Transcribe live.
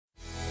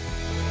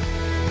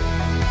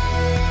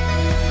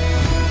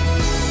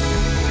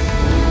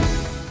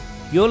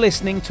You're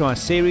listening to our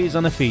series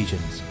on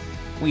Ephesians.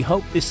 We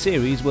hope this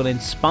series will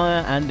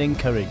inspire and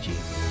encourage you.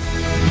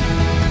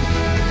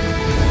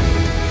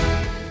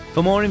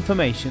 For more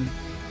information,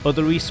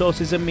 other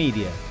resources and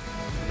media,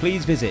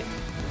 please visit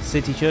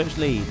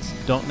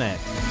citychurchleeds.net.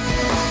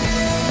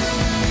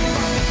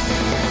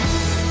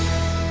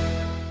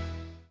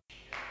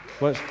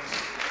 What?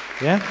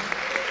 Yeah?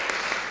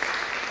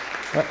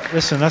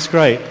 Listen, that's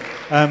great.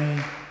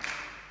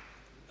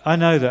 I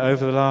know that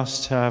over the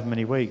last however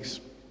many weeks,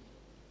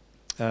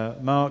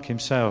 Mark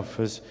himself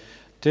has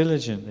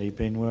diligently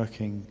been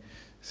working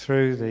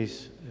through the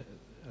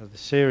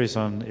series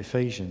on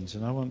Ephesians,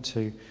 and I want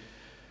to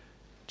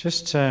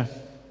just to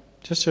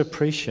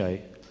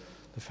appreciate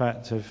the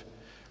fact of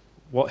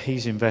what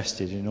he's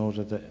invested in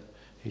order that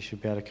he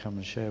should be able to come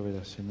and share with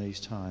us in these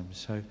times.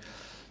 So,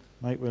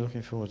 mate, we're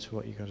looking forward to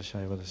what you've got to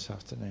share with us this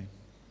afternoon.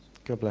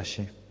 God bless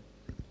you.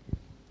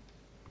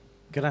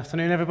 Good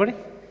afternoon, everybody.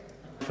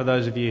 For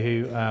those of you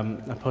who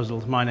are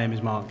puzzled, my name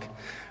is Mark,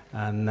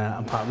 and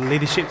I'm part of the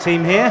leadership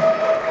team here.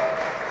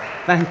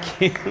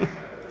 Thank you.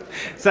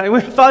 So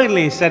we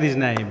finally said his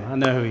name. I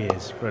know who he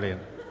is.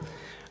 Brilliant.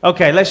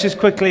 Okay, let's just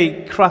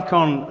quickly crack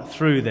on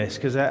through this,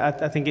 because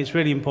I think it's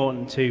really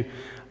important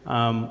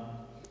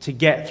to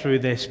get through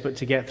this, but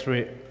to get through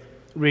it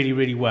really,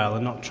 really well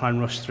and not try and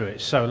rush through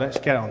it. So let's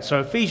get on. So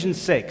Ephesians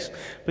 6.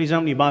 Please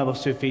open your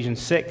Bibles to Ephesians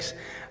 6.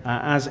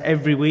 As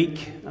every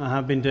week I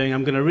have been doing,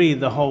 I'm going to read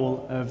the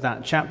whole of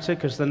that chapter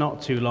because they're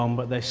not too long,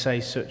 but they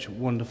say such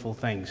wonderful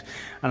things.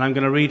 And I'm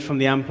going to read from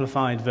the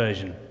Amplified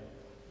Version.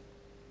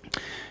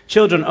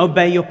 Children,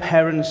 obey your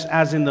parents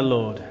as in the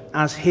Lord,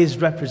 as his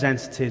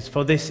representatives,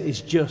 for this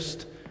is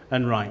just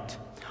and right.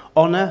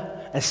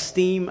 Honor,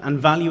 esteem, and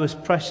value as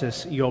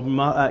precious your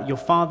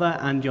father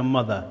and your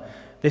mother.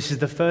 This is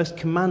the first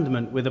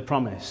commandment with a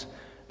promise,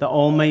 that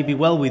all may be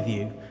well with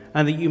you,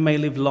 and that you may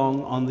live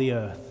long on the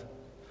earth.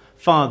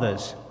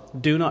 Fathers,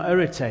 do not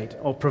irritate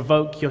or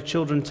provoke your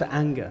children to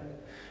anger.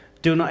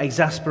 Do not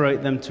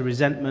exasperate them to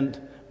resentment,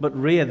 but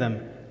rear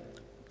them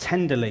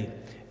tenderly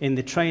in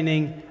the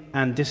training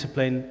and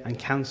discipline and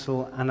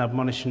counsel and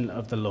admonition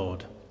of the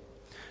Lord.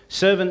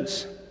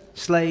 Servants,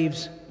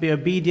 slaves, be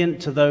obedient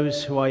to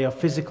those who are your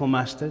physical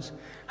masters,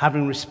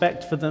 having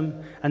respect for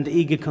them and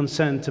eager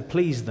concern to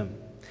please them,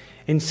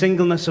 in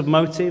singleness of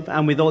motive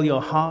and with all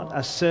your heart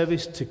as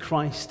service to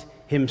Christ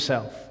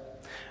himself.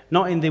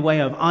 Not in the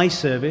way of eye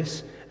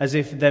service, as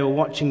if they were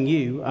watching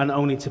you and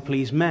only to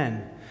please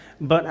men,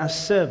 but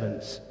as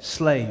servants,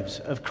 slaves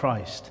of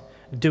Christ,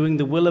 doing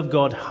the will of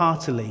God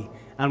heartily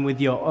and with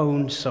your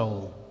own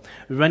soul,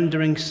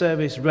 rendering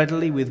service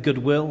readily with good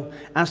will,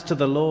 as to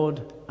the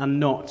Lord and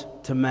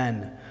not to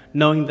men,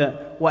 knowing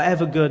that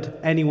whatever good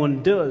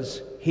anyone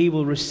does, he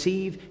will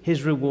receive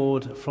his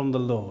reward from the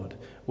Lord,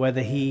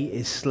 whether he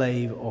is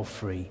slave or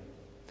free.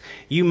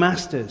 You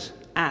masters,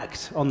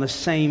 act on the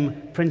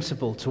same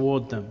principle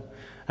toward them,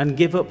 and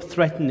give up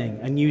threatening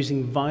and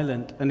using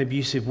violent and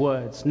abusive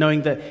words,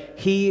 knowing that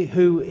he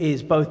who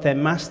is both their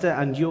master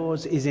and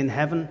yours is in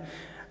heaven,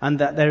 and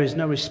that there is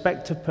no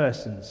respect of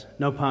persons,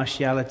 no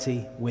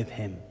partiality with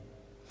him.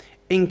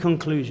 In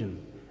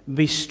conclusion,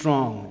 be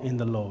strong in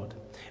the Lord.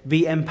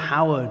 Be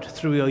empowered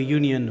through your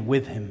union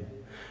with him.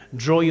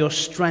 Draw your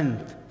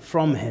strength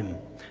from him,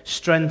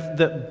 strength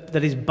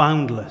that is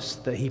boundless,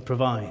 that he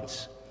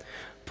provides.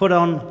 Put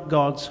on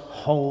God's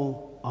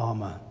whole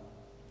armor,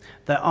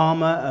 the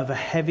armor of a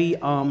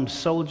heavy-armed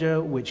soldier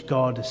which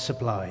God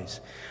supplies,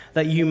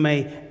 that you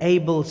may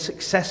able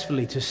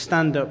successfully to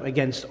stand up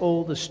against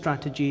all the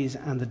strategies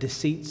and the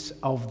deceits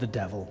of the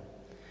devil.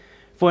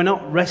 For we're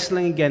not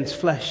wrestling against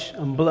flesh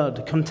and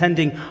blood,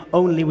 contending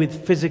only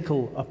with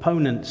physical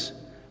opponents,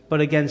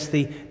 but against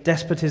the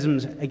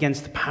despotisms,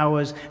 against the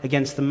powers,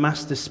 against the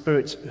master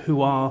spirits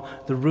who are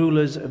the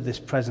rulers of this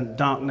present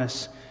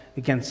darkness,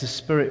 against the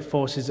spirit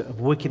forces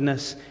of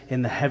wickedness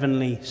in the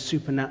heavenly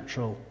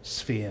supernatural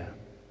sphere.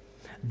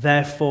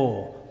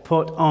 Therefore,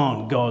 put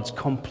on God's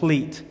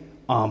complete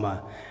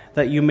armor,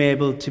 that you may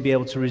be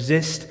able to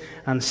resist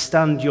and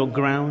stand your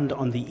ground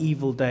on the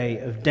evil day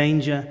of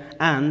danger,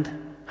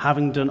 and,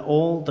 having done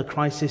all the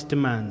crisis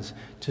demands,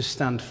 to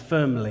stand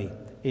firmly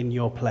in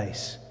your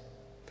place.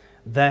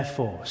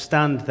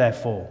 Stand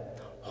therefore,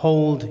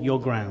 hold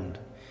your ground,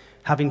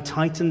 having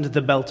tightened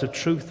the belt of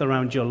truth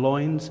around your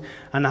loins,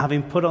 and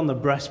having put on the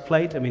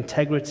breastplate of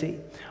integrity,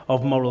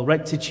 of moral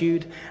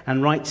rectitude,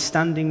 and right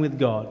standing with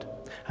God,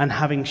 and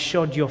having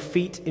shod your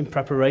feet in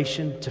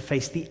preparation to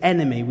face the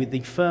enemy with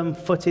the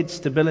firm-footed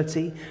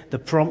stability, the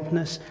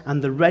promptness,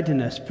 and the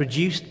readiness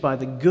produced by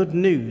the good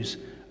news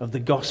of the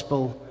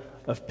gospel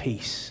of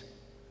peace.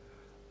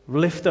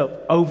 Lift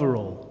up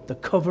overall the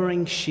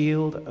covering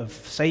shield of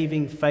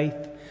saving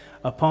faith,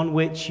 upon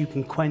which you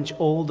can quench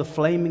all the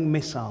flaming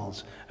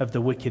missiles of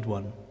the wicked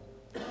one.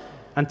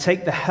 And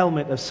take the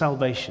helmet of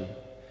salvation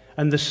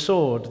and the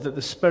sword that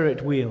the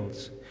Spirit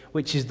wields,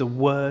 which is the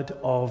word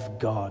of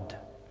God.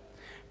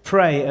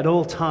 Pray at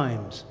all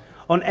times,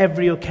 on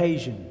every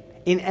occasion,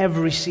 in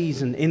every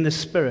season, in the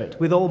Spirit,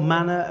 with all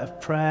manner of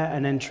prayer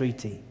and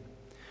entreaty.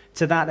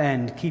 To that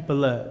end, keep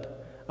alert,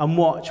 and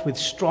watch with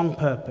strong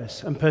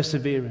purpose and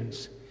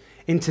perseverance,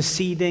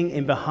 interceding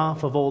in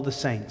behalf of all the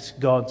saints,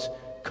 God's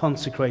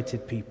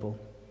consecrated people.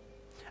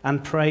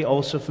 And pray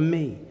also for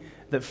me,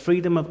 that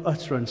freedom of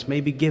utterance may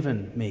be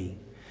given me,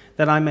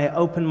 that I may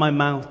open my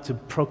mouth to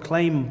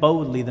proclaim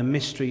boldly the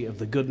mystery of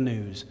the good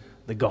news,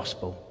 the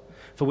gospel,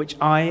 for which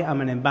I am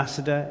an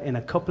ambassador in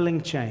a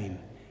coupling chain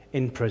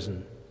in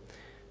prison.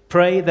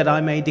 Pray that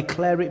I may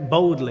declare it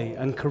boldly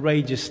and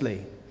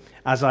courageously,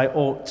 as I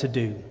ought to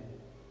do.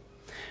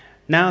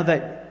 Now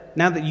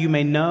that you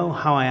may know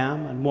how I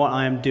am and what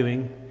I am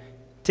doing,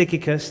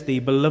 Tychicus, the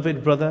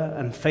beloved brother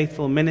and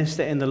faithful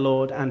minister in the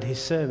Lord, and his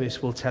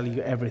service will tell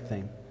you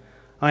everything.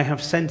 I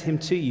have sent him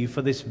to you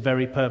for this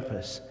very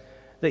purpose,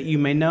 that you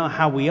may know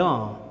how we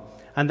are,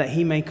 and that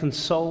he may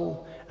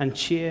console and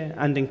cheer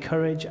and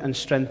encourage and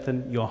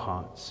strengthen your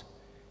hearts.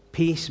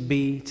 Peace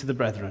be to the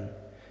brethren,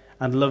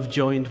 and love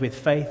joined with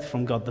faith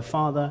from God the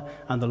Father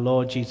and the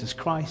Lord Jesus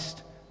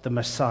Christ, the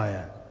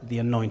Messiah, the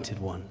Anointed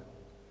One.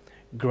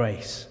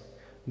 Grace,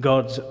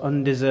 God's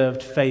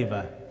undeserved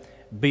favor,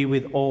 be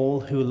with all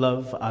who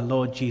love our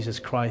Lord Jesus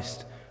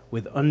Christ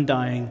with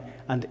undying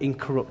and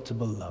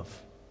incorruptible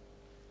love.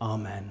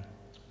 Amen.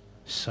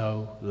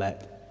 So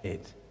let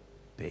it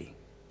be.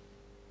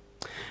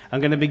 I'm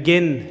going to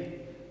begin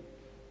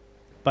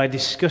by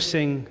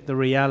discussing the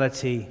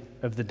reality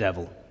of the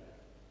devil.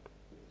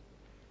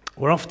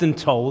 We're often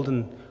told,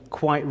 and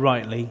quite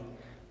rightly,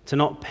 to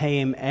not pay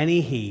him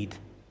any heed,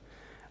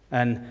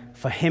 and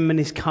for him and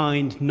his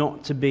kind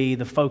not to be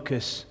the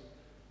focus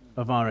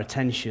of our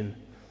attention.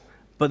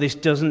 But this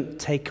doesn't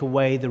take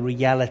away the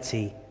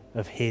reality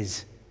of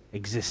his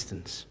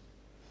existence.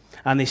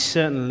 And this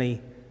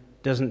certainly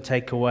doesn't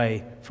take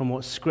away from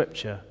what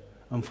Scripture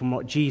and from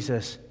what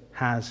Jesus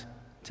has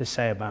to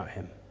say about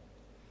him.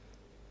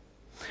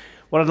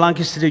 What I'd like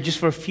us to do just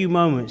for a few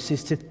moments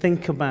is to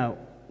think about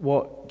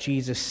what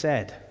Jesus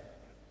said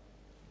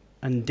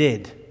and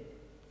did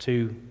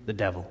to the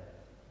devil.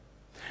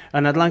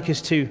 And I'd like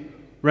us to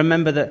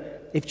remember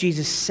that if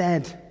Jesus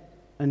said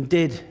and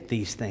did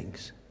these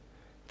things,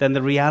 then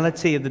the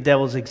reality of the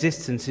devil's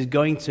existence is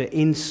going to,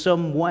 in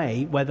some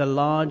way, whether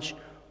large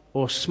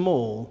or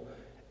small,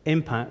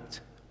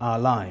 impact our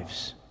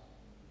lives.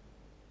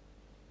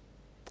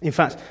 In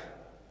fact,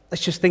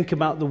 let's just think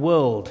about the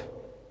world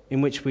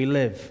in which we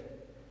live,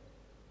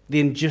 the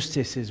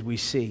injustices we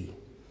see,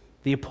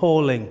 the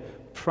appalling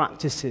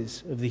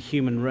practices of the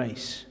human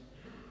race.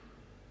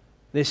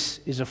 This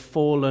is a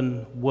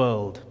fallen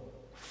world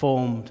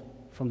formed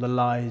from the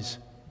lies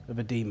of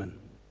a demon.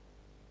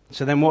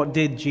 So then what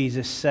did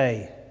Jesus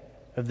say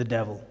of the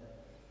devil?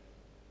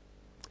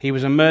 He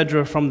was a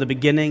murderer from the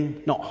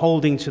beginning, not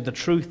holding to the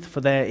truth,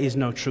 for there is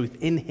no truth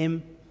in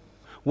him.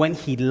 When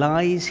he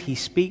lies, he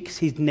speaks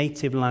his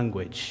native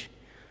language,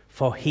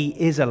 for he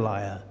is a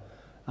liar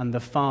and the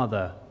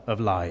father of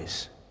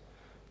lies.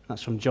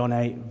 That's from John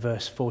 8,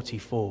 verse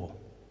 44.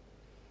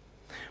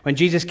 When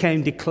Jesus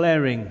came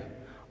declaring,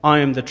 I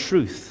am the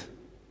truth,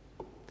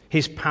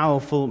 his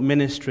powerful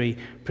ministry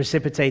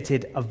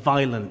precipitated a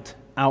violent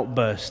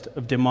outburst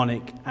of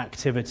demonic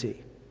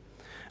activity.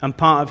 And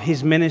part of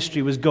his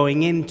ministry was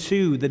going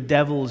into the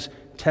devil's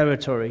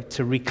territory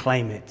to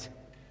reclaim it.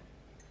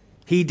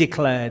 He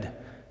declared,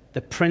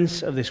 the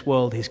prince of this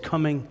world is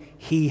coming.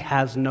 He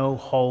has no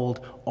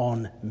hold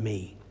on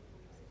me.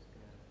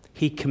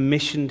 He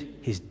commissioned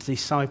his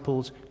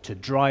disciples to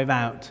drive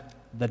out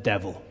the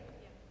devil.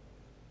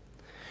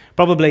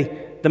 Probably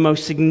the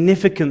most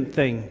significant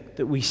thing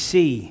that we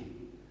see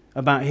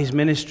about his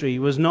ministry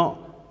was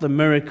not the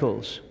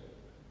miracles,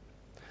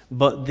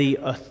 but the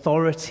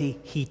authority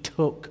he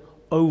took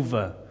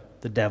over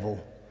the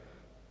devil,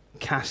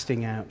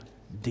 casting out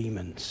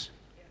demons.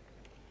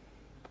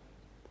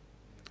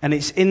 And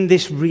it's in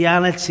this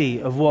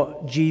reality of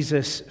what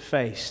Jesus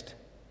faced,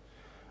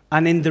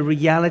 and in the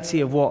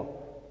reality of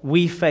what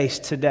we face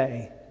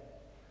today,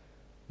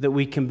 that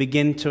we can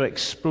begin to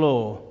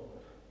explore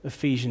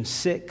Ephesians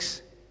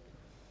 6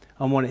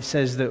 and what it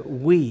says that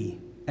we,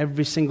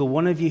 every single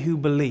one of you who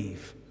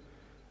believe,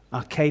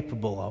 are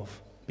capable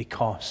of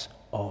because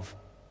of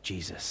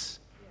Jesus.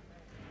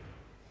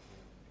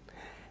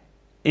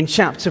 In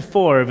chapter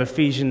 4 of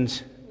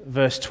Ephesians,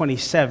 verse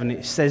 27,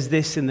 it says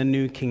this in the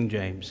New King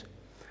James: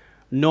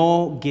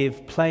 nor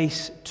give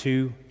place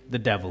to the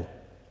devil.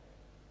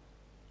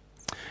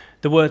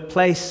 The word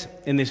place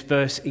in this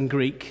verse in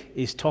Greek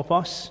is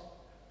topos,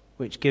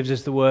 which gives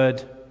us the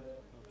word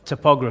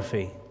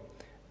topography,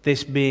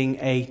 this being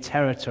a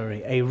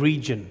territory, a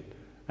region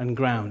and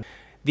ground.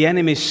 The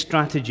enemy's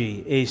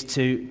strategy is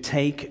to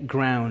take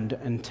ground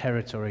and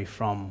territory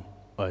from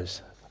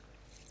us.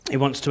 He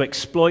wants to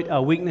exploit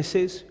our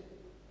weaknesses,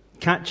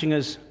 catching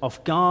us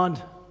off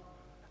guard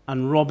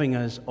and robbing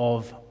us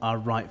of our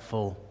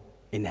rightful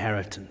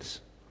inheritance.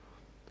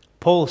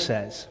 Paul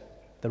says,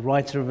 the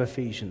writer of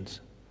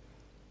Ephesians,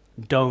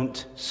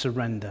 don't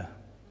surrender.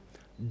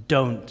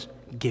 Don't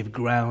give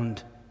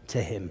ground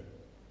to him.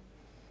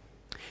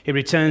 He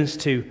returns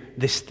to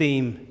this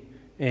theme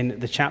in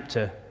the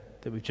chapter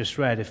that we've just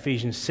read,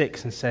 Ephesians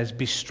 6, and says,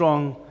 be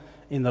strong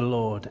in the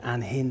Lord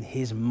and in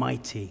his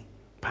mighty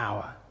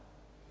power.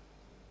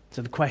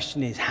 So the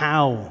question is,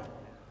 how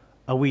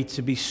are we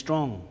to be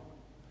strong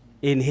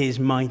in his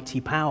mighty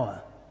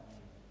power?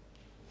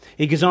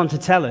 He goes on to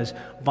tell us,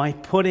 by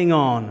putting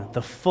on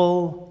the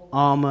full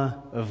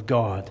armor of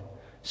God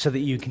so that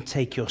you can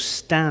take your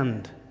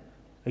stand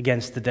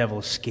against the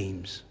devil's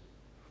schemes.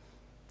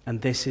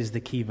 And this is the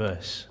key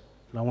verse.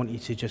 And I want you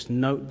to just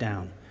note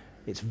down.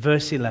 It's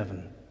verse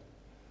 11.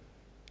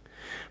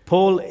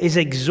 Paul is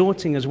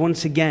exhorting us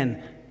once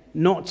again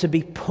not to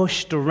be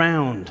pushed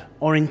around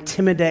or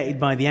intimidated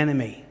by the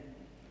enemy.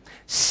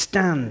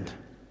 Stand,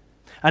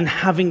 and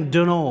having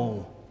done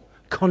all,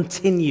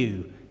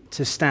 continue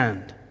to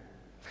stand.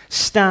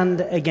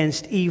 Stand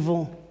against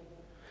evil.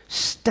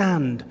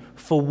 Stand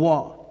for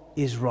what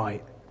is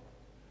right.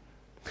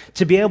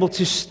 To be able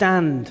to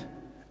stand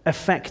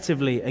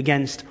effectively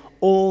against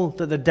all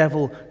that the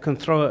devil can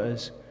throw at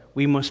us,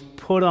 we must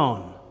put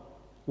on,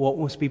 what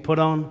must be put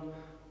on?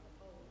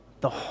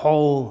 The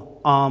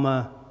whole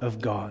armor of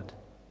God.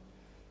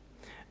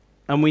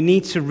 And we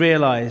need to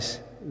realize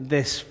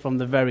this from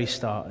the very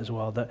start as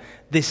well, that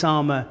this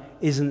armor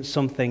isn't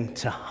something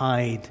to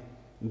hide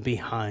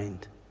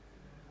behind,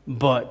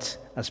 but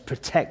as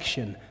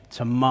protection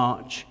to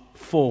march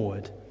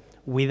forward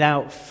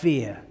without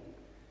fear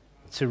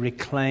to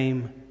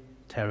reclaim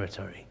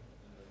territory.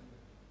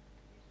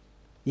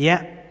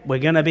 Yeah, we're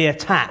going to be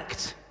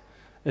attacked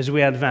as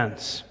we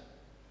advance.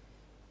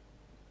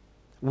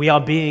 We are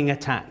being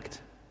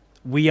attacked.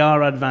 We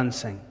are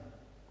advancing.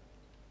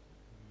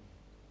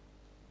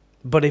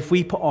 But if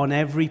we put on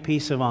every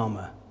piece of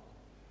armor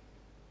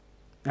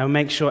and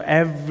make sure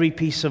every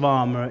piece of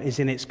armor is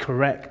in its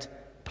correct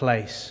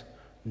place,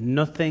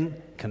 nothing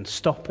can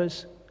stop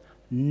us,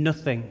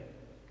 nothing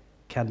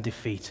can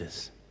defeat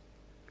us.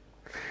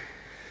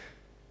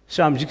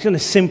 So I'm just going to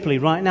simply,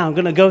 right now, I'm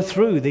going to go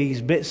through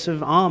these bits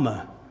of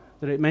armor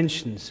that it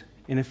mentions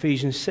in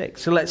Ephesians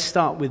 6. So let's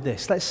start with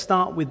this. Let's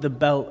start with the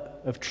belt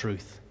of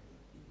truth.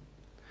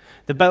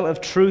 The belt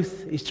of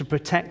truth is to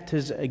protect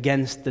us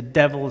against the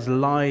devil's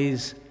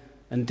lies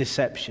and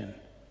deception.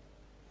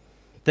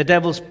 The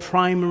devil's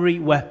primary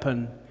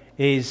weapon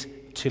is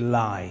to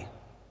lie.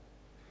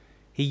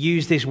 He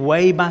used this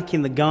way back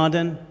in the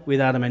garden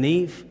with Adam and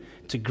Eve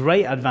to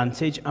great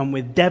advantage and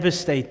with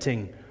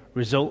devastating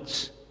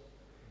results.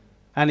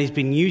 And he's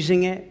been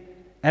using it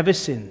ever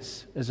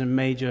since as a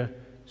major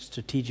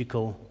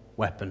strategical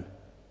weapon.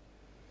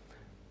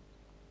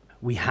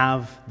 We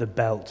have the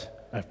belt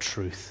of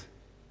truth.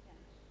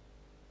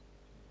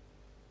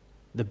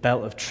 The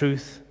belt of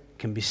truth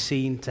can be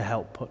seen to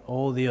help put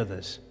all the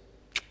others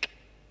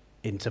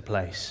into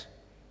place.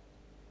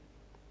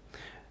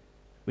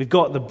 We've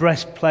got the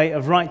breastplate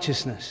of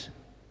righteousness.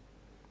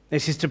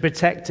 This is to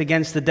protect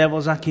against the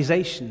devil's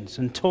accusations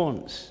and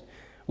taunts.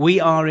 We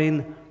are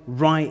in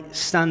right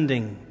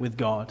standing with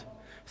God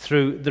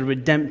through the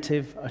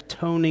redemptive,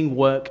 atoning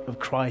work of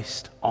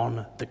Christ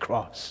on the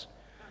cross.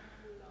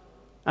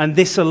 And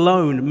this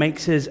alone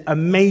makes us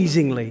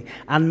amazingly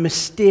and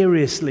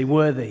mysteriously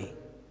worthy.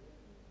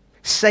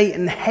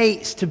 Satan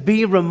hates to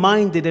be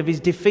reminded of his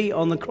defeat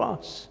on the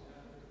cross.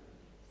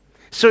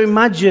 So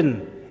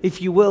imagine,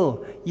 if you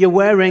will, you're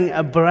wearing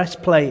a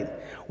breastplate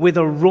with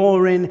a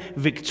roaring,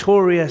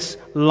 victorious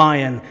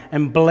lion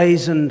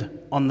emblazoned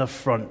on the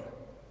front.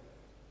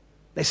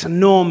 This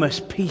enormous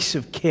piece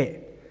of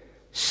kit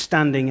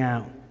standing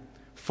out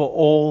for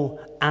all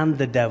and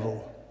the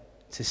devil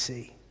to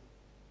see.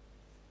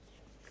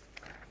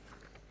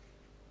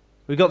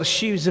 We've got the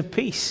shoes of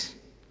peace.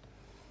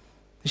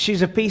 The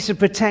shoes of peace to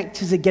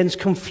protect us against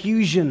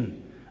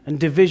confusion and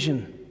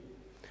division.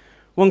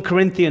 1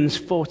 Corinthians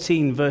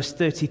 14 verse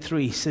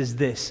 33 says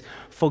this,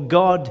 "For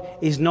God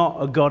is not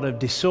a God of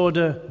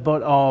disorder,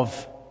 but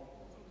of..."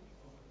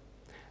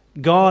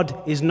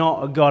 God is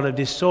not a God of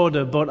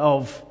disorder, but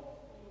of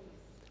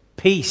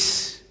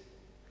peace.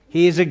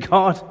 He is a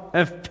God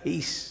of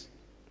peace.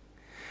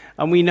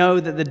 And we know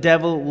that the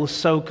devil will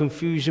sow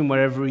confusion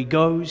wherever he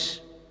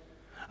goes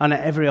and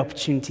at every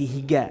opportunity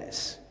he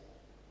gets.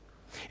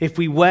 If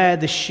we wear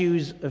the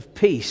shoes of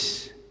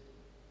peace,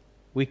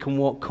 we can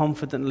walk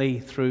confidently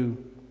through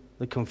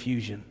the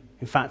confusion.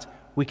 In fact,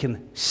 we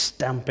can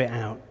stamp it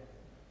out.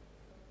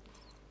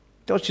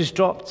 God just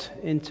dropped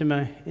into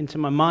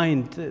my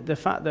mind the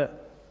fact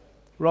that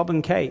Rob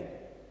and Kate,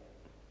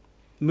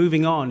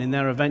 moving on in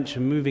their adventure,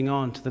 moving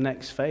on to the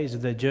next phase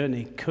of their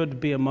journey, could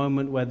be a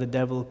moment where the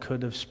devil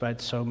could have spread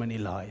so many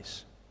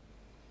lies,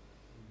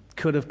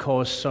 could have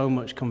caused so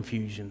much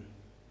confusion,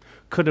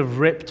 could have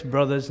ripped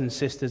brothers and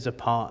sisters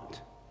apart.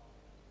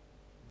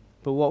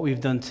 But what we've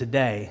done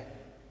today,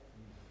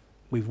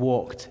 we've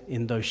walked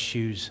in those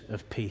shoes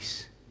of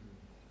peace.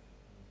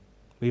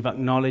 We've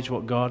acknowledged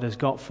what God has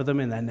got for them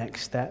in their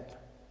next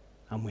step,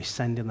 and we're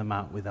sending them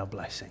out with our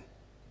blessing.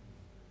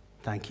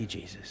 Thank you,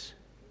 Jesus.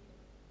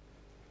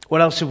 What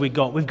else have we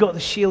got? We've got the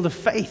shield of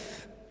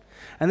faith,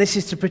 and this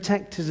is to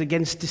protect us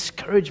against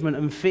discouragement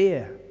and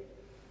fear.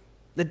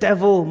 The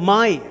devil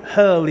might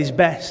hurl his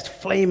best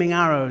flaming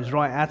arrows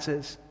right at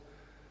us,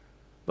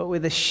 but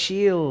with a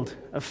shield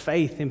of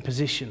faith in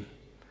position.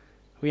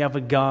 We have a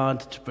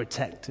guard to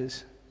protect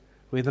us,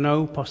 with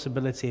no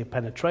possibility of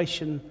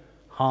penetration,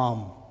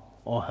 harm,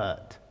 or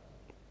hurt.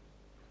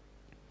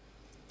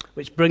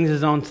 Which brings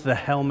us on to the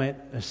helmet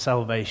of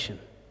salvation.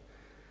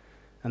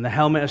 And the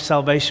helmet of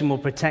salvation will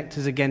protect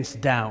us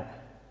against doubt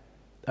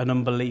and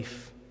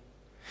unbelief.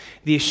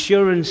 The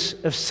assurance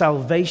of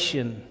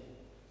salvation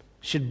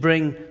should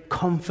bring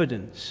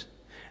confidence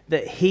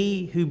that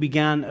he who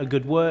began a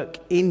good work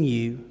in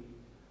you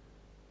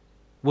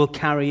will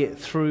carry it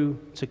through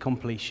to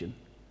completion,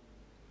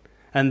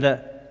 and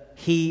that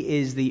he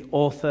is the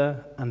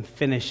author and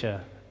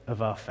finisher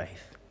of our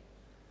faith.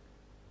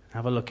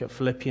 Have a look at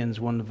Philippians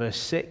 1 verse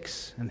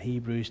 6 and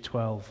Hebrews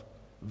 12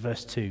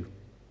 verse 2.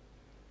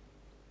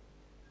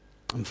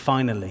 And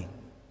finally,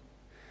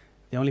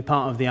 the only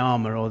part of the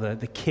armor or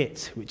the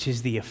kit which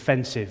is the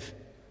offensive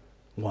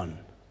one,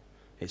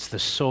 it's the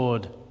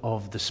sword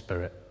of the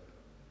Spirit.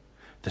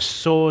 The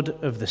sword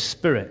of the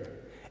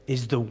Spirit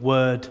is the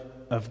Word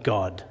of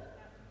God.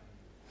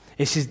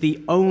 This is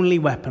the only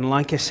weapon,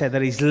 like I said,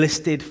 that is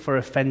listed for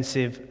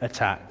offensive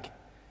attack.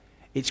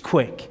 It's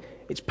quick,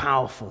 it's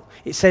powerful.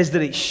 It says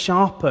that it's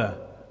sharper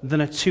than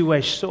a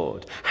two-edged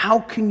sword. How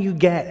can you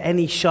get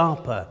any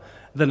sharper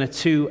than a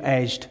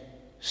two-edged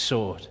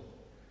sword?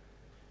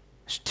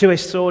 A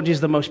two-edged sword is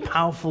the most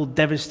powerful,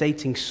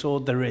 devastating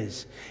sword there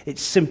is.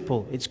 It's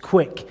simple, it's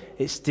quick,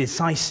 it's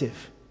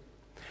decisive.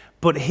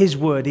 But his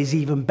word is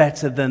even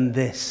better than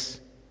this.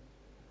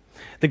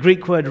 The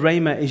Greek word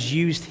rhema is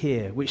used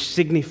here, which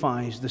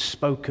signifies the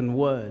spoken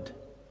word.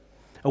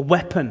 A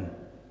weapon,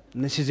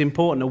 and this is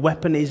important, a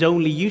weapon is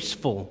only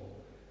useful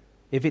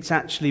if it's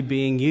actually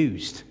being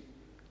used.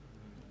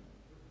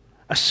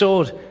 A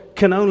sword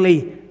can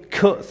only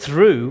cut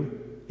through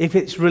if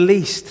it's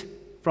released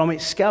from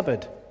its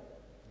scabbard.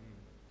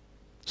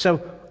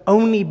 So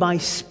only by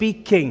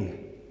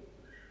speaking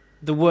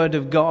the word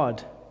of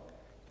God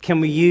can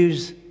we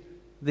use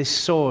this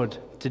sword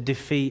to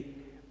defeat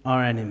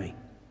our enemy.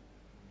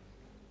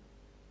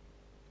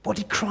 What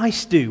did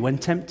Christ do when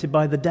tempted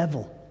by the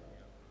devil?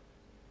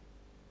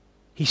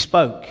 He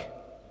spoke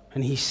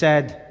and he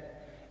said,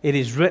 "It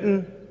is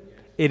written,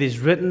 it is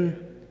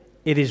written,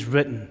 it is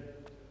written."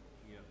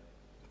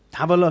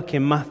 Have a look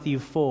in Matthew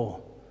 4,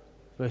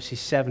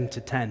 verses 7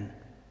 to 10.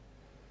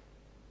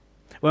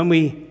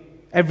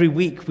 Every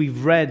week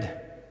we've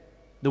read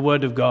the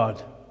Word of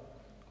God.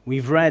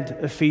 We've read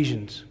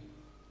Ephesians.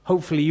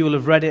 Hopefully you'll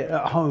have read it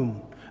at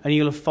home and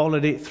you'll have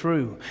followed it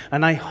through.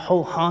 And I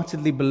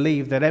wholeheartedly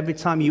believe that every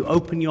time you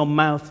open your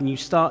mouth and you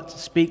start to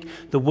speak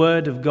the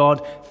Word of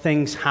God,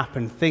 things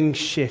happen, things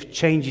shift,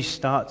 changes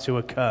start to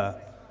occur.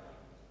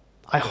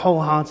 I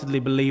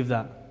wholeheartedly believe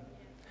that.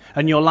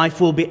 And your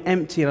life will be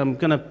empty. And I'm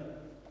going to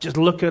just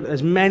look at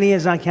as many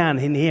as I can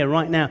in here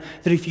right now,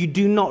 that if you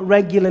do not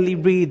regularly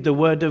read the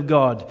Word of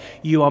God,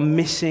 you are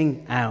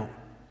missing out.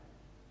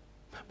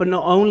 But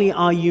not only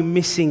are you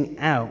missing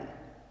out,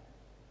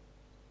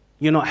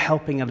 you're not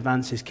helping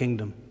advance his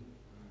kingdom,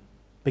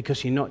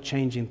 because you're not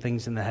changing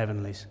things in the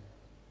heavenlies.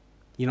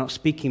 You're not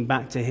speaking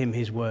back to him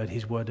his word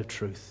of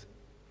truth.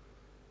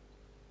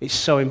 It's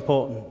so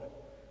important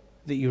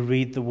that you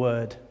read the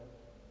word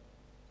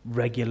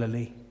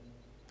regularly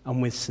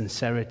and with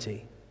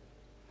sincerity.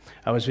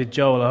 I was with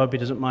Joel. I hope he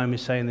doesn't mind me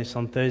saying this.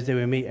 On Thursday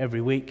we meet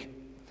every week,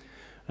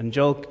 and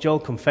Joel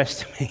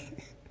confessed to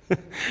me.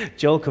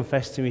 Joel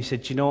confessed to me. He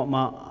said, "You know what,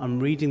 Mark? I'm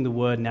reading the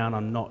word now, and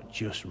I'm not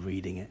just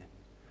reading it."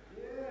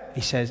 He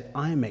says,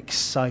 "I'm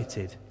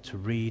excited to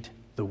read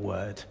the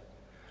word."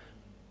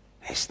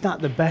 Isn't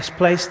that the best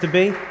place to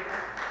be?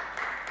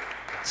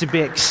 To be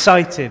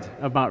excited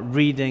about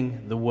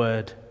reading the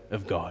word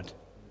of God.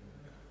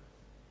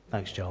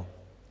 Thanks, Joel.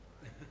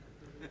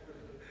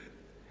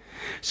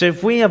 So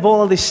if we have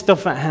all this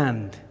stuff at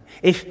hand,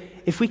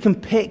 if we can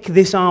pick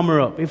this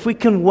armor up, if we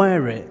can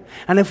wear it,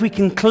 and if we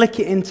can click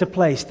it into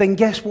place, then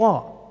guess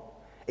what?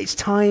 It's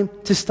time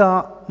to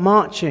start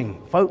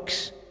marching,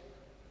 folks.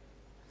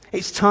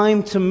 It's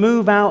time to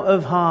move out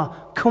of our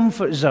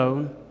comfort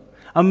zone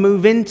and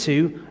move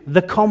into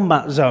the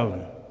combat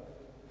zone.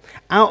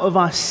 Out of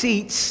our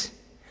seats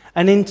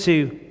and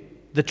into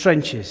the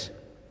trenches.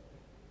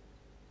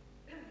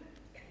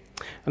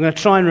 I'm going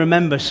to try and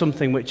remember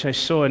something which I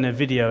saw in a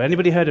video.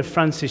 Anybody heard of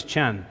Francis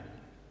Chan?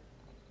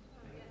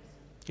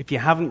 If you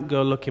haven't,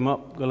 go look him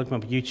up. Go look him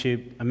up on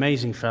YouTube.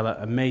 Amazing fella,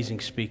 amazing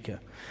speaker.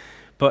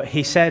 But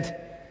he said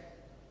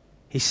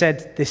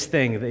this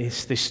thing,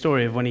 this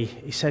story of when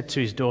he said to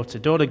his daughter,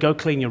 "Daughter, go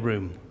clean your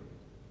room."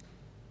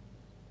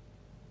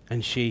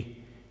 And she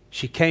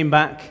came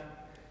back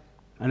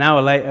an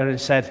hour later and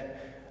said,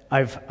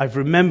 I've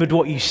remembered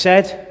what you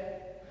said,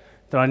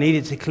 that I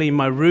needed to clean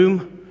my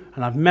room,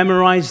 and I've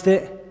memorized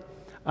it,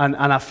 and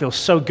I feel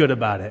so good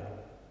about it.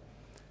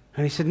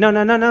 And he said,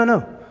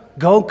 no,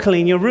 go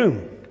clean your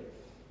room.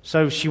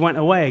 So she went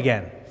away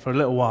again for a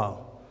little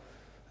while.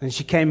 And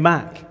she came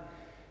back,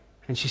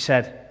 and she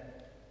said,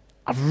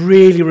 "I've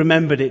really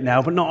remembered it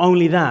now, but not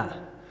only that,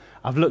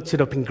 I've looked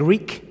it up in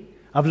Greek,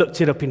 I've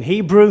looked it up in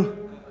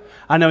Hebrew,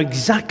 I know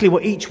exactly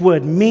what each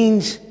word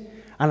means,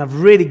 and I've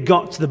really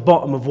got to the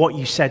bottom of what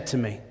you said to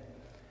me.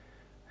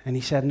 And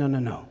he said,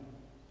 no.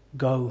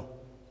 Go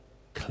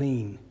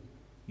clean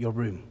your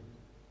room.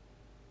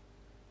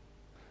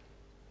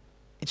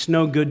 It's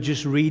no good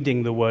just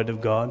reading the Word of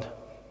God.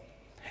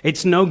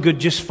 It's no good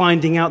just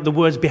finding out the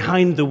words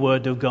behind the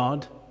Word of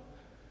God.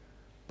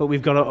 But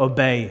we've got to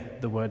obey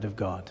the Word of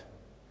God.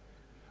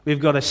 We've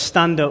got to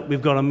stand up,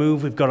 we've got to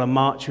move, we've got to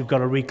march, we've got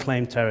to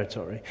reclaim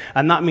territory.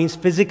 And that means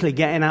physically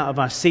getting out of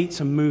our seats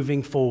and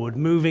moving forward,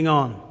 moving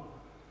on.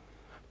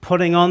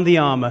 Putting on the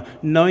armor,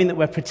 knowing that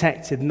we're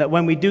protected, and that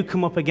when we do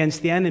come up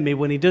against the enemy,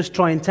 when he does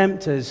try and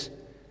tempt us,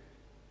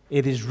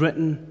 it is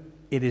written,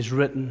 it is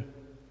written,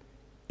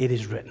 it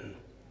is written.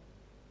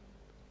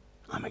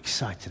 I'm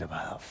excited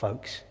about that,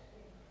 folks.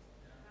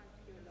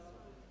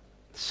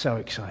 So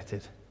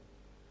excited.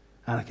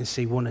 And I can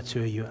see one or two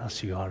of you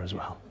else you are as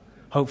well.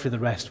 Hopefully the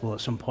rest will at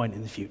some point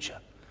in the future.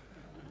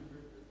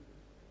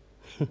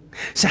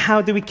 So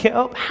how do we kit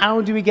up?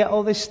 How do we get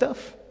all this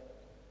stuff?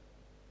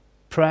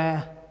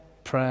 Prayer,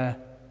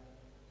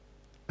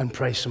 and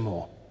pray some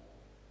more.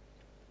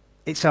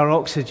 It's our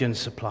oxygen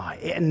supply.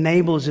 It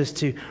enables us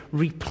to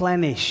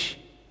replenish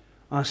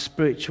our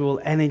spiritual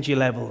energy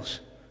levels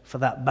for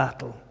that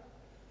battle.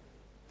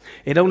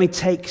 It only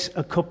takes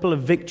a couple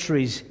of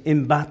victories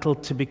in battle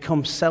to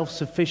become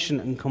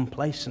self-sufficient and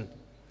complacent.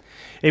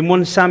 In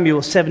 1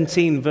 Samuel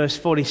 17, verse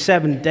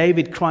 47,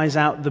 David cries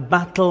out, "The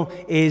battle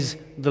is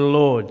the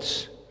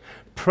Lord's."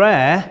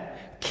 Prayer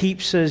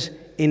keeps us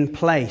in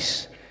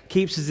place,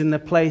 keeps us in the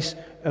place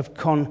of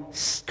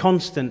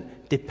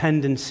constant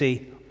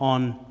dependency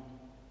on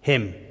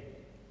Him.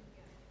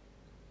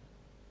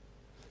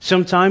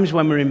 Sometimes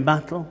when we're in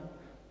battle,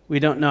 we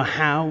don't know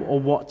how or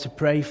what to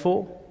pray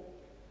for.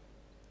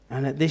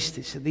 And at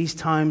these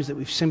times that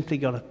we've simply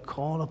got to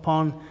call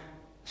upon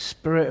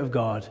Spirit of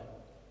God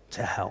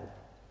to help.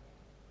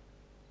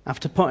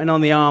 After putting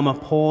on the armor,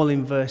 Paul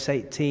in verse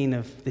 18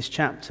 of this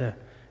chapter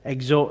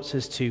exhorts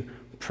us to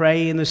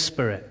pray in the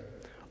Spirit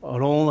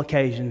on all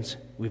occasions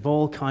with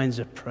all kinds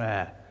of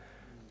prayer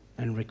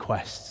and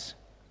requests.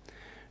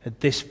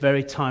 At this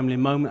very timely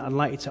moment, I'd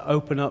like you to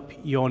open up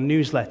your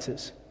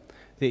newsletters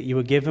that you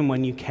were given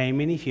when you came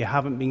in. If you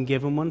haven't been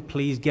given one,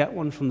 please get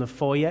one from the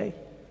foyer.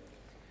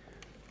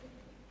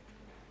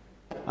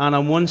 And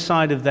on one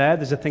side of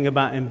there's a thing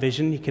about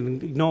Envision. You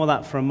can ignore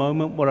that for a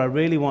moment. What I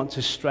really want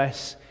to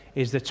stress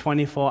is the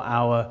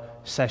 24-hour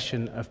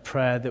session of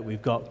prayer that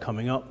we've got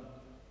coming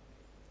up.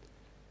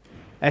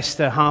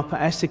 Esther Harper.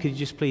 Esther, could you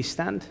just please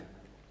stand?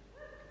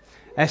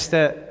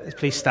 Esther,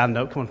 please stand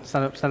up. Come on,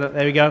 stand up.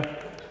 There we go.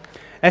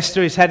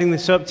 Esther is heading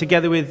this up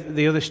together with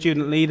the other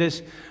student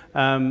leaders.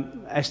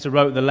 Esther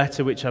wrote the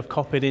letter which I've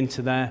copied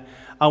into there.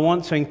 I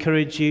want to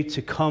encourage you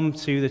to come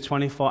to the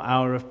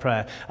 24-hour of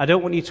prayer. I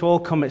don't want you to all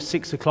come at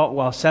 6 o'clock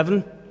while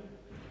 7.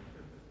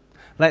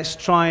 Let's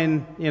try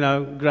and,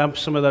 grab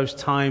some of those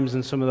times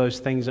and some of those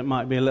things that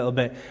might be a little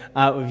bit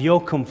out of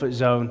your comfort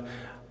zone,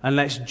 and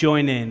let's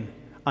join in.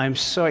 I'm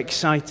so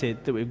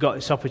excited that we've got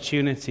this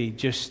opportunity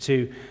just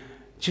to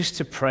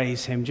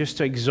praise Him, just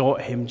to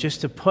exhort Him,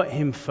 just to put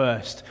Him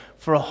first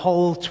for a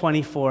whole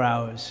 24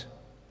 hours.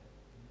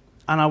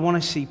 And I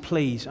want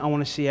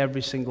to see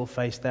every single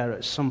face there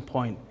at some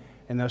point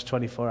in those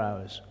 24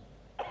 hours.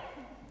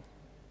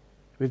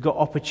 We've got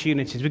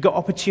opportunities. We've got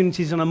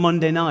opportunities on a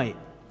Monday night.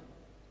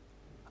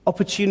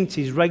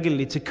 Opportunities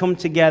regularly to come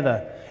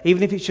together,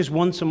 even if it's just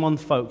once a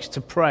month, folks,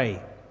 to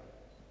pray.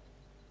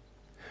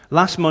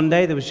 Last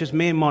Monday, there was just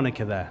me and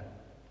Monica there.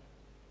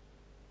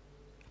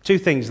 2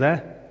 things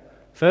there.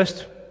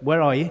 First,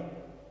 where are you?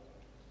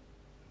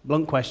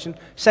 Blunt question.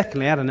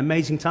 Secondly, I had an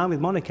amazing time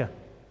with Monica.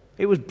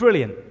 It was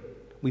brilliant.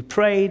 We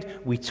prayed,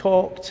 we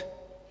talked,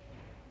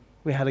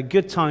 we had a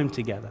good time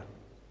together.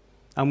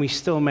 And we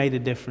still made a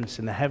difference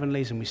in the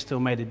heavenlies, and we still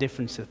made a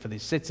difference for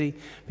this city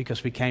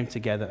because we came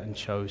together and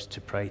chose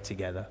to pray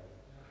together.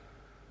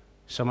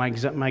 So my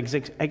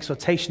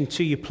exhortation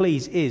to you,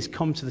 please, is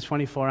come to the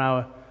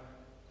 24-hour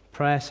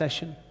prayer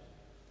session,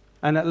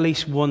 and at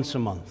least once a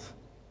month,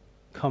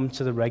 come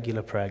to the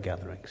regular prayer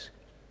gatherings,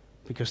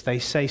 because they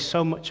say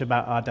so much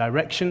about our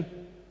direction,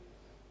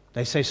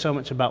 they say so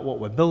much about what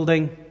we're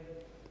building,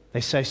 they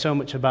say so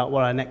much about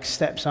what our next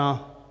steps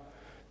are,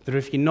 that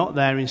if you're not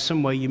there in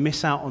some way, you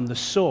miss out on the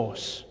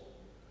source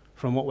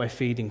from what we're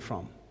feeding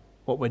from,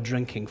 what we're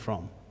drinking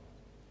from.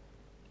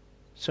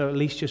 So at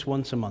least just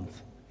once a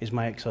month is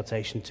my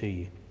exhortation to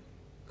you.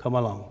 Come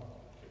along.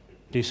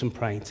 Do some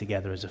praying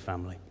together as a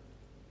family.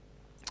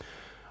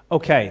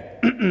 Okay.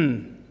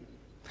 I'm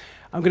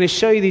going to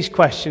show you these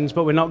questions,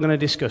 but we're not going to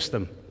discuss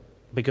them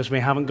because we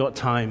haven't got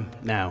time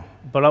now.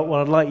 But what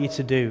I'd like you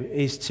to do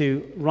is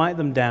to write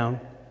them down.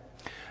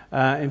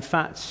 In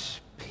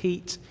fact,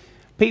 Pete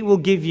will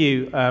give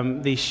you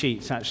these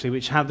sheets, actually,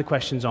 which have the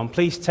questions on.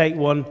 Please take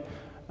one,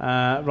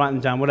 write them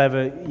down,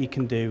 whatever you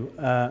can do,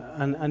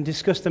 and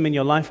discuss them in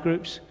your life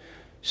groups.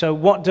 So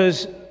what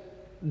does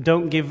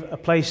 "don't give a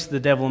place to the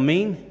devil"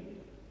 mean?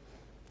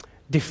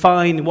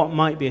 Define what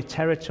might be a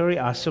territory.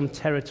 Are some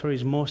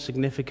territories more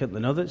significant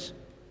than others?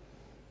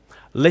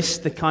 lists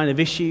the kind of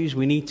issues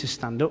we need to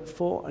stand up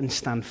for and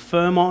stand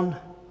firm on.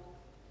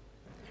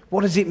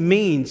 What does it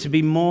mean to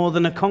be more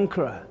than a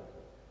conqueror?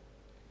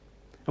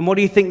 And what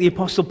do you think the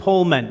Apostle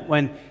Paul meant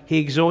when he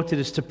exhorted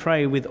us to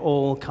pray with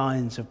all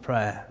kinds of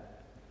prayer?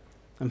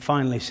 And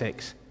finally,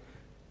 6,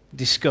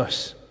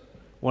 discuss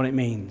what it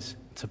means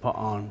to put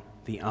on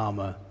the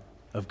armor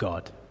of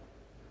God.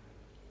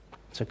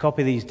 So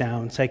copy these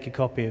down, take a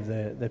copy of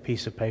the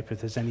piece of paper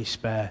if there's any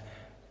spare.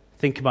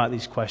 Think about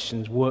these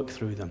questions, work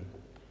through them.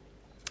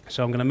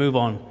 So I'm going to move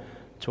on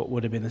to what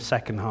would have been the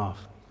second half.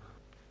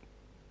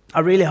 I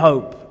really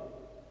hope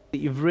that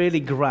you've really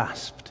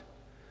grasped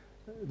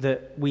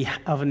that we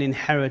have an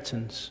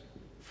inheritance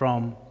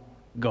from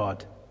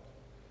God.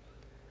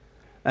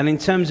 And in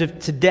terms of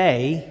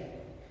today,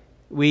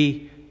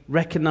 we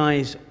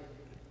recognize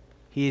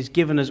He has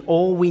given us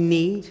all we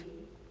need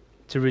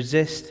to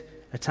resist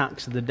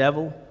attacks of the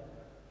devil.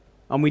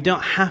 And we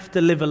don't have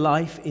to live a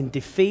life in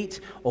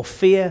defeat or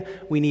fear.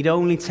 We need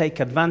only take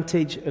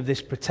advantage of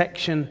this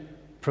protection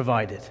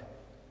provided.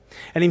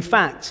 And in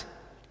fact,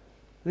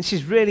 this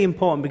is really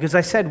important because I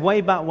said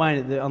way back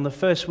when, on the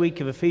first week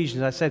of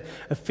Ephesians, I said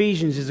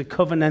Ephesians is a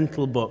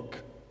covenantal book.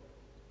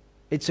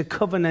 It's a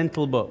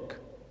covenantal book.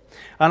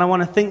 And I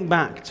want to think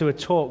back to a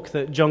talk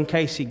that John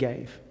Casey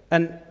gave.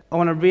 And I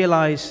want to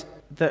realize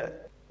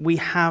that we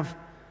have,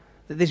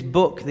 that this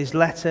book, this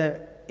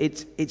letter,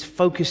 it's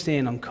focused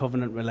in on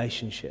covenant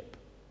relationship.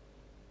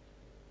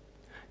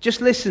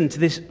 Just listen to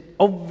this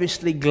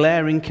obviously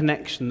glaring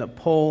connection that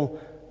Paul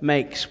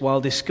makes while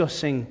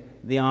discussing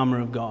the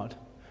armor of God.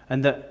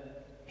 And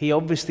that he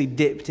obviously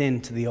dipped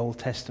into the Old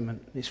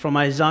Testament. It's from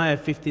Isaiah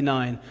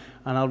 59,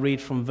 and I'll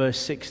read from verse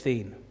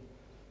 16.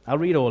 I'll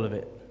read all of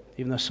it,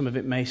 even though some of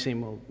it may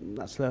seem, well,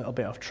 that's a little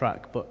bit off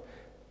track, but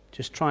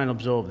just try and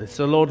absorb this.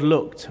 The Lord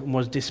looked and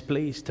was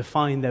displeased to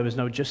find there was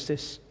no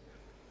justice.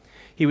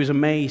 He was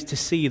amazed to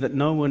see that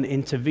no one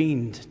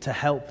intervened to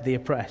help the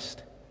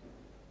oppressed.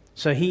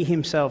 So he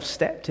himself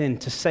stepped in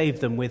to save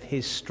them with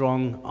his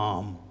strong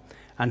arm,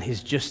 and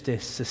his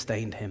justice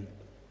sustained him.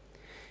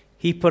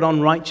 He put on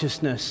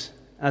righteousness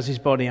as his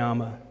body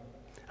armor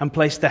and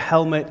placed the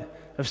helmet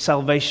of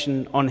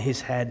salvation on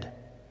his head.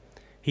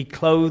 He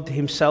clothed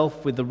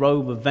himself with the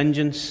robe of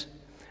vengeance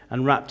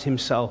and wrapped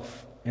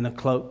himself in a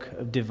cloak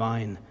of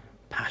divine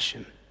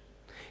passion.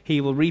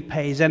 He will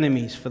repay his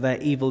enemies for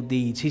their evil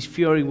deeds. His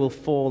fury will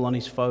fall on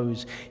his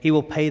foes. He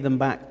will pay them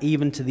back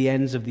even to the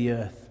ends of the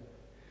earth.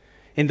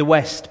 In the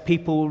west,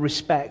 people will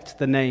respect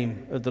the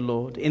name of the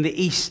Lord. In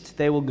the east,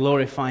 they will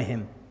glorify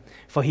him.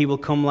 For he will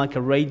come like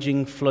a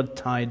raging flood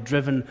tide,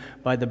 driven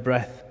by the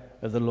breath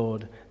of the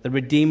Lord. The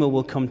Redeemer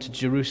will come to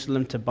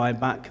Jerusalem to buy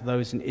back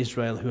those in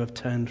Israel who have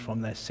turned from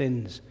their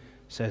sins,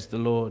 says the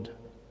Lord.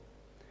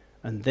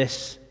 And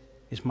this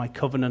is my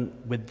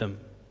covenant with them,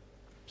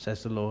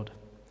 says the Lord.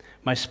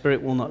 My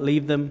spirit will not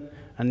leave them,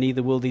 and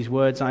neither will these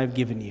words I have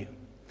given you.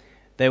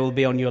 They will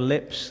be on your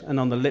lips and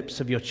on the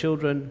lips of your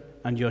children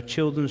and your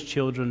children's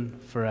children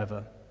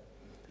forever.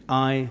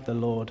 I, the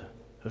Lord,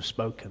 have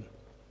spoken.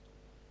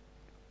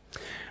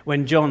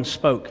 When John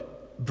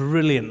spoke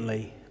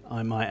brilliantly,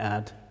 I might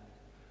add,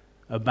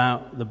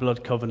 about the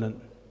blood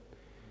covenant,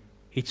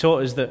 he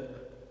taught us that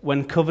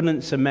when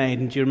covenants are made,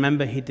 and do you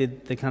remember he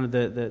did the kind of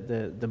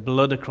the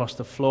blood across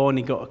the floor, and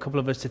he got a couple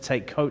of us to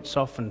take coats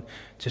off and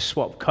to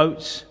swap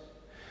coats.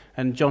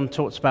 And John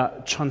talks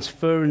about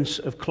transference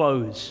of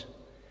clothes.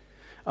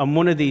 And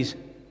one of these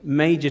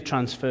major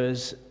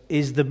transfers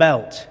is the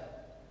belt.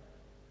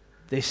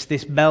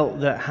 This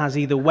belt that has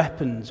either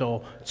weapons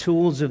or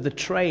tools of the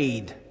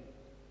trade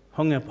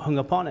hung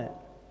upon it.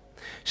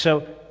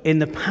 So in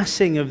the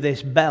passing of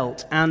this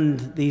belt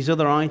and these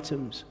other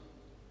items,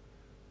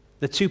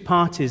 the two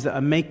parties that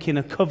are making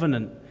a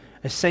covenant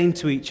are saying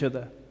to each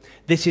other,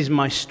 this is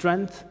my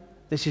strength,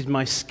 this is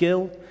my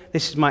skill,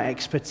 this is my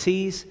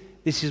expertise,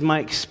 this is my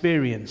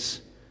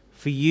experience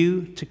for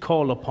you to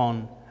call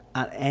upon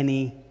at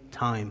any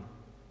time.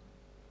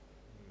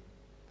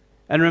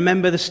 And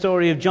remember the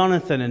story of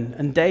Jonathan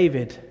and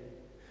David,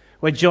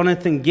 where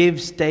Jonathan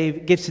gives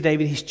to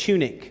David his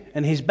tunic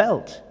and his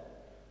belt.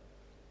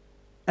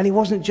 And it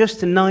wasn't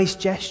just a nice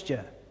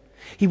gesture.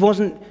 He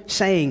wasn't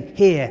saying,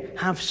 here,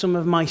 have some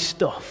of my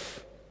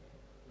stuff.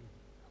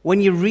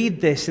 When you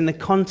read this in the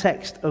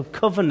context of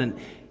covenant,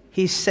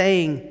 he's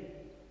saying,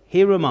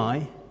 here am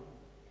I,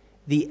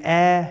 the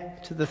heir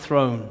to the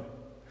throne.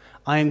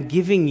 I am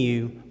giving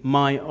you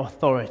my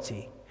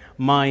authority,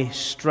 my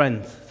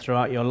strength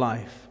throughout your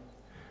life,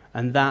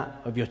 and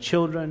that of your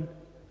children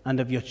and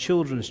of your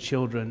children's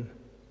children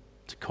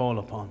to call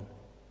upon.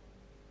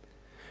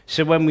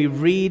 So when we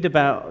read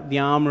about the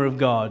armor of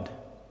God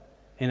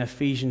in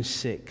Ephesians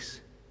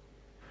 6,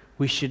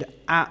 we should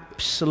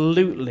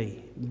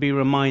absolutely be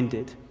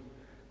reminded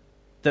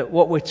that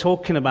what we're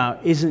talking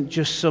about isn't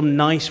just some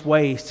nice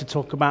ways to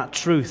talk about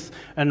truth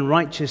and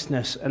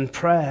righteousness and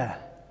prayer.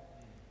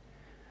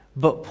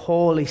 But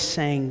Paul is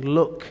saying,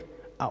 look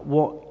at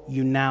what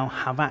you now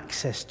have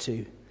access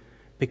to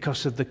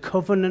because of the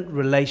covenant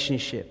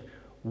relationship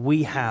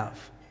we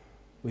have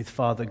with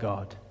Father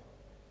God.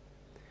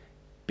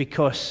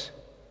 because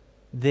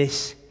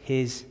this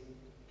is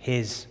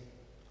his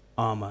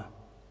armor.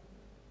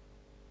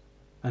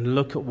 And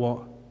look at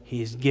what he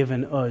has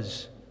given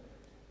us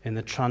in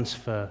the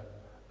transfer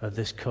of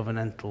this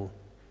covenantal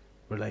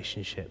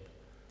relationship.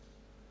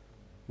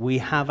 We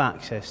have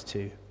access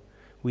to,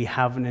 we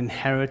have an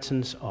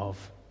inheritance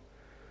of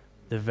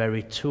the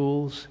very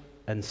tools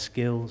and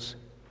skills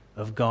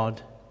of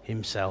God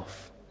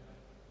himself.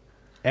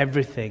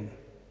 Everything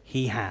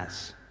he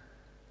has,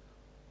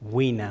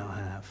 we now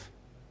have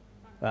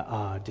at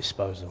our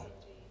disposal.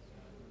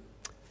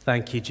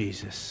 Thank you,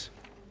 Jesus.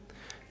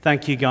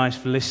 Thank you guys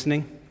for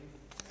listening.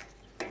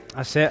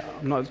 That's it.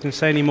 I'm not going to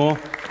say any more.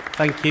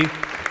 Thank you.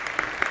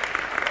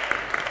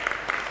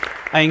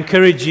 I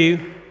encourage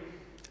you,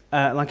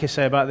 like I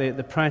say, about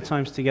the prayer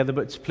times together,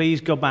 but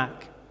please go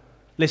back,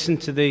 listen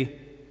to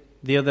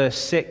the other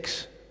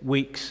 6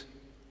 weeks,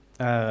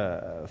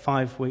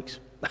 5 weeks,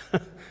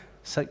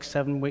 6,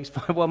 7 weeks,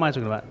 5, what am I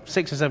talking about?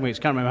 6 or 7 weeks,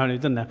 can't remember how many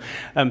I've done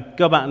now.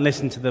 Go back and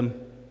listen to them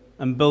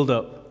and build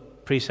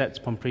up precept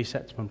upon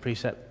precept upon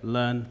precept,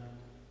 learn,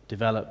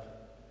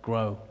 develop,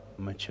 grow,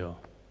 and mature.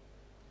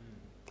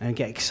 And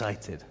get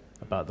excited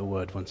about the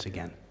word once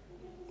again.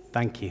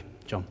 Thank you,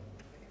 John.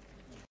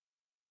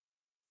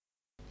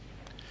 Do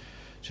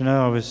you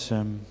know, I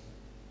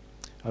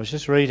was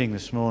just reading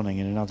this morning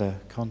in another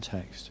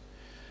context,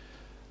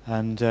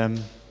 and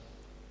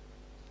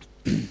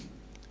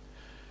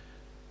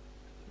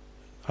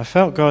I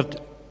felt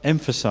God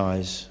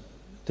emphasize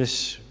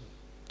this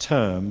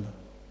term,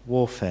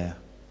 warfare.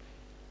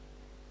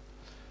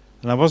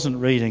 And I wasn't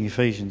reading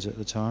Ephesians at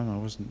the time. I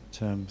wasn't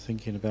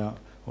thinking about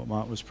what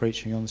Mark was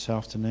preaching on this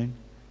afternoon.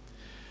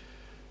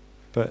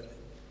 But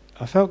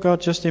I felt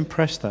God just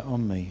impressed that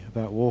on me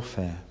about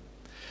warfare.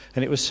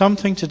 And it was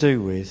something to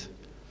do with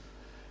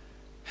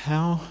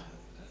how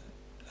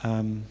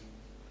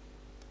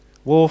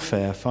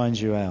warfare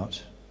finds you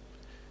out.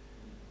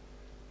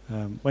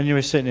 When you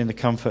were sitting in the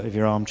comfort of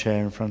your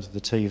armchair in front of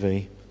the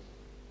TV,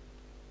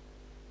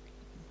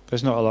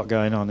 there's not a lot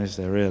going on, is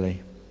there,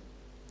 really?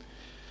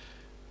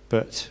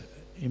 But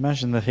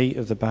imagine the heat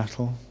of the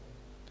battle.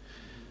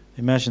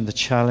 Imagine the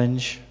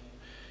challenge.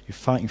 You're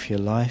fighting for your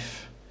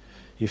life.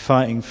 You're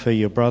fighting for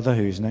your brother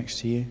who's next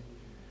to you.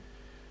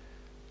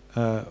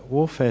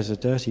 Warfare's a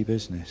dirty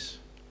business.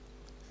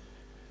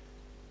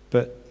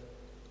 But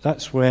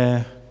that's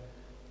where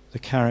the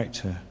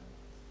character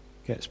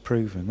gets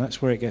proven.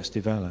 That's where it gets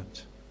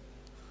developed.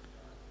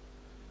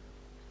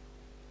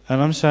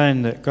 And I'm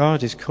saying that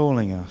God is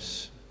calling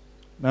us,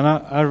 and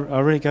I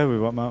really go with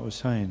what Mark was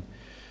saying,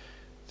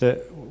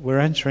 that we're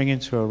entering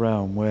into a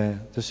realm where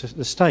the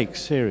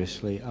stakes,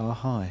 seriously, are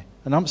high.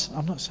 And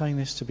I'm not saying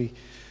this to be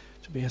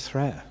a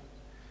threat,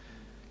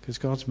 because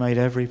God's made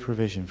every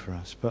provision for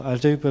us. But I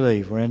do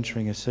believe we're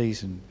entering a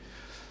season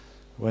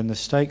when the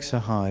stakes are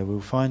high.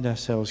 We'll find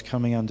ourselves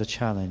coming under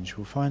challenge.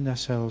 We'll find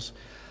ourselves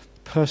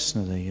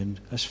personally and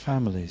as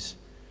families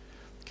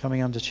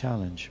coming under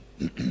challenge.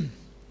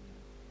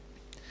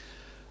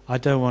 I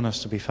don't want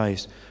us to be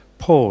faced.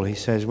 Paul, he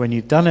says, when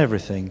you've done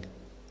everything,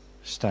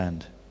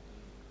 stand.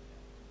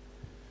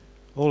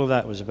 All of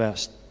that was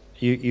about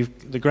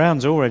the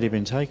ground's already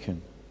been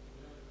taken.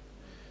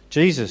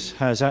 Jesus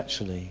has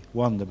actually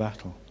won the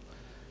battle.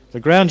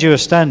 The ground you are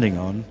standing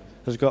on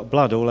has got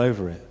blood all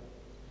over it.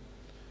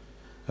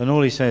 And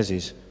all he says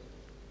is,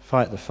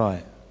 fight the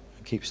fight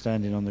and keep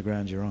standing on the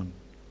ground you're on.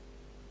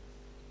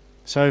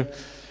 So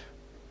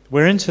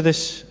we're into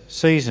this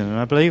season, and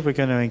I believe we're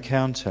going to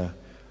encounter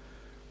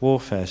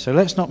warfare. So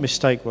let's not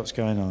mistake what's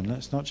going on.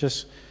 Let's not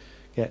just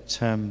get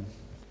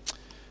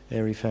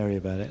airy-fairy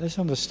about it. Let's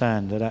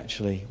understand that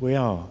actually we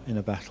are in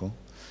a battle,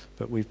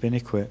 but we've been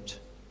equipped.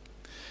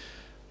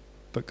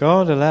 But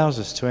God allows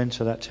us to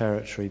enter that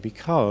territory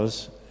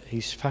because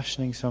he's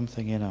fashioning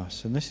something in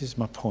us. And this is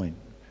my point,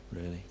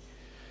 really.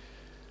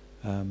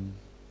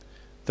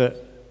 That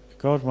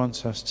God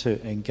wants us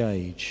to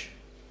engage,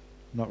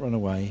 not run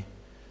away.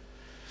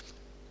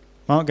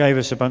 Mark gave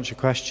us a bunch of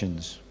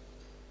questions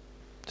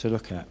to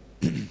look at.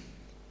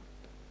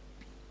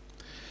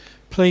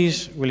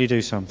 Please, will you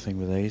do something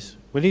with these?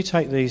 Will you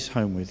take these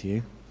home with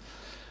you?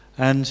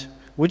 And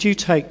would you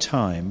take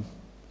time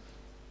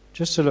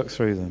just to look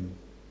through them?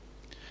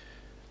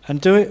 And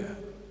do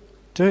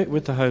it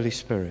with the Holy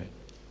Spirit.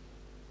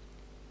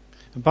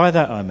 And by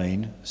that I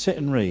mean, sit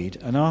and read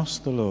and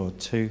ask the Lord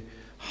to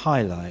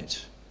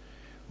highlight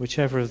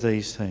whichever of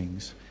these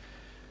things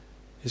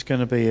is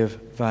going to be of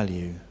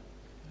value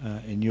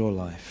in your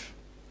life.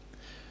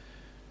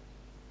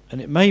 And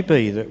it may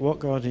be that what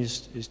God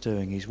is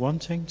doing, he's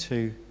wanting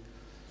to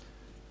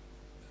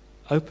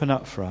open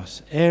up for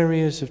us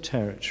areas of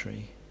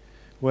territory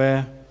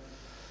where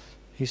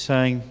he's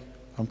saying,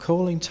 I'm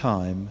calling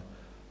time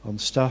on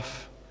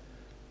stuff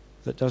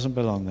that doesn't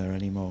belong there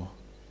anymore.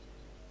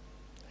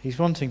 He's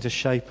wanting to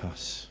shape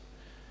us.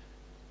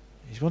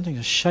 He's wanting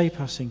to shape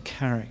us in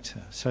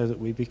character so that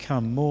we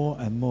become more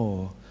and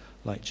more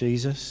like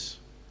Jesus.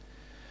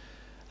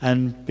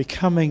 And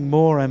becoming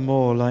more and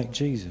more like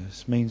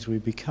Jesus means we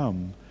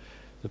become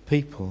the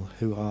people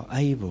who are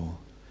able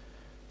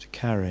to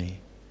carry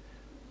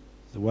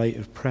the weight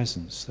of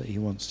presence that he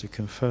wants to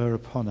confer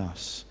upon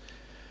us,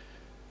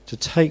 to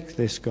take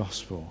this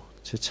gospel,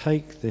 of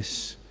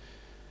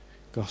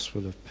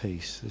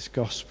peace, this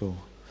gospel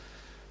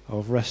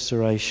of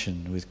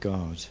restoration with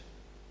God,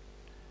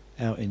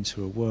 out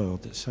into a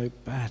world that so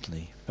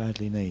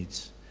badly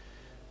needs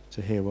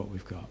to hear what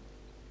we've got.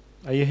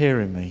 Are you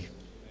hearing me?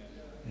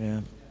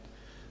 Yeah.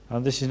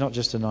 And this is not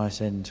just a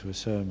nice end to a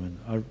sermon.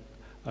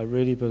 I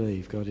really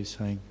believe God is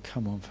saying,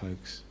 come on,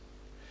 folks.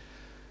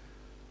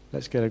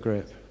 Let's get a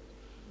grip.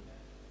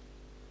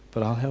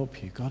 But I'll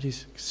help you. God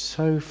is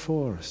so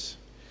for us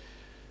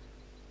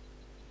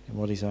in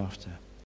what he's after.